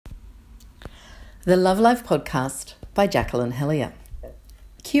The Love Life Podcast by Jacqueline Hellier.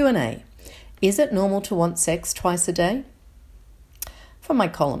 Q&A. Is it normal to want sex twice a day? From my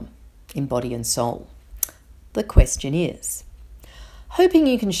column, in Body and Soul. The question is, hoping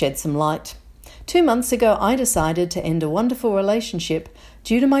you can shed some light. 2 months ago, I decided to end a wonderful relationship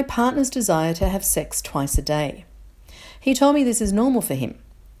due to my partner's desire to have sex twice a day. He told me this is normal for him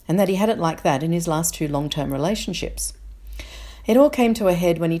and that he had it like that in his last 2 long-term relationships. It all came to a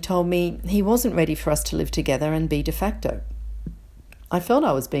head when he told me he wasn't ready for us to live together and be de facto. I felt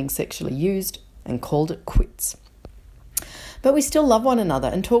I was being sexually used and called it quits. But we still love one another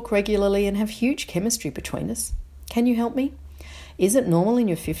and talk regularly and have huge chemistry between us. Can you help me? Is it normal in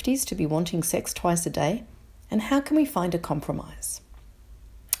your 50s to be wanting sex twice a day? And how can we find a compromise?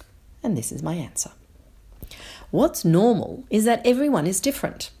 And this is my answer. What's normal is that everyone is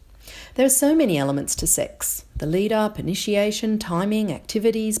different. There are so many elements to sex. The lead-up, initiation, timing,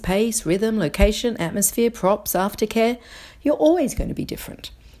 activities, pace, rhythm, location, atmosphere, props, aftercare. You're always going to be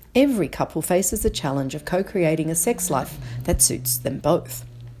different. Every couple faces the challenge of co-creating a sex life that suits them both.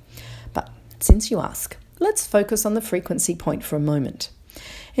 But since you ask, let's focus on the frequency point for a moment.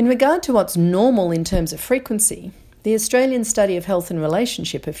 In regard to what's normal in terms of frequency, the Australian Study of Health and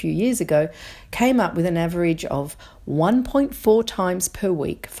Relationship a few years ago came up with an average of 1.4 times per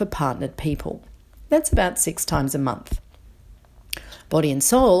week for partnered people. That's about 6 times a month. Body and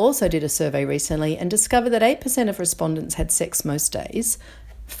Soul also did a survey recently and discovered that 8% of respondents had sex most days,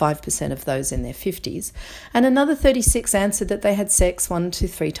 5% of those in their 50s, and another 36 answered that they had sex 1 to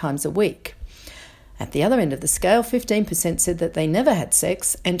 3 times a week. At the other end of the scale, 15% said that they never had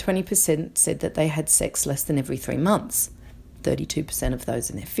sex and 20% said that they had sex less than every 3 months. 32% of those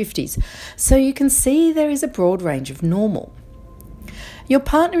in their 50s. So you can see there is a broad range of normal. Your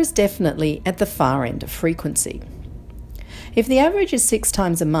partner is definitely at the far end of frequency. If the average is 6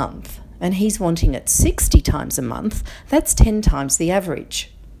 times a month and he's wanting it 60 times a month, that's 10 times the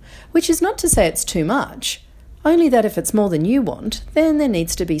average. Which is not to say it's too much, only that if it's more than you want, then there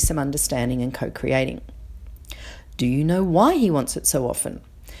needs to be some understanding and co-creating. Do you know why he wants it so often?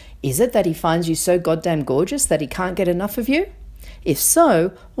 Is it that he finds you so goddamn gorgeous that he can't get enough of you? If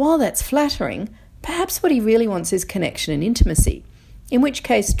so, while that's flattering, perhaps what he really wants is connection and intimacy, in which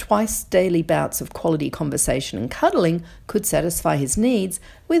case twice daily bouts of quality conversation and cuddling could satisfy his needs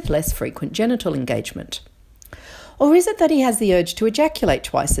with less frequent genital engagement. Or is it that he has the urge to ejaculate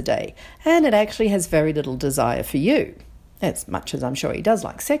twice a day and it actually has very little desire for you, as much as I'm sure he does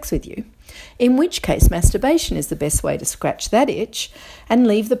like sex with you, in which case masturbation is the best way to scratch that itch and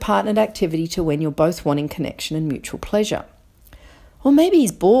leave the partnered activity to when you're both wanting connection and mutual pleasure. Or maybe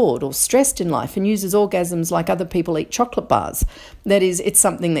he's bored or stressed in life and uses orgasms like other people eat chocolate bars. That is, it's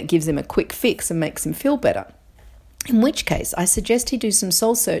something that gives him a quick fix and makes him feel better. In which case, I suggest he do some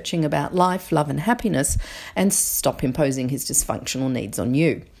soul-searching about life, love and happiness and stop imposing his dysfunctional needs on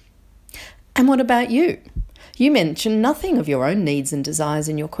you. And what about you? You mention nothing of your own needs and desires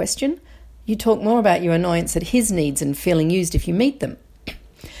in your question. You talk more about your annoyance at his needs and feeling used if you meet them.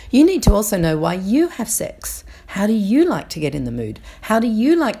 You need to also know why you have sex. How do you like to get in the mood? How do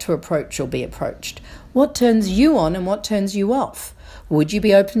you like to approach or be approached? What turns you on and what turns you off? Would you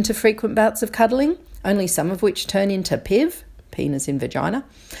be open to frequent bouts of cuddling? Only some of which turn into PIV, penis in vagina.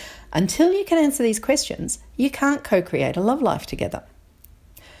 Until you can answer these questions, you can't co-create a love life together.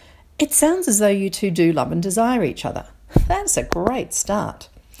 It sounds as though you two do love and desire each other. That's a great start.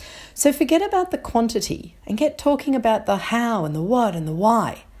 So forget about the quantity and get talking about the how and the what and the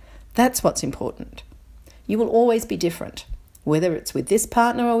why. That's what's important. You will always be different, whether it's with this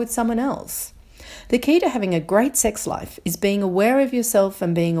partner or with someone else. The key to having a great sex life is being aware of yourself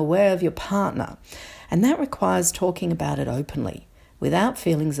and being aware of your partner. And that requires talking about it openly, without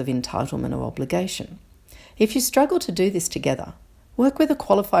feelings of entitlement or obligation. If you struggle to do this together, work with a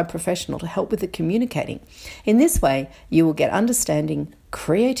qualified professional to help with the communicating. In this way, you will get understanding,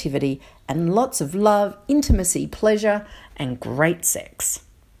 creativity, and lots of love, intimacy, pleasure, and great sex.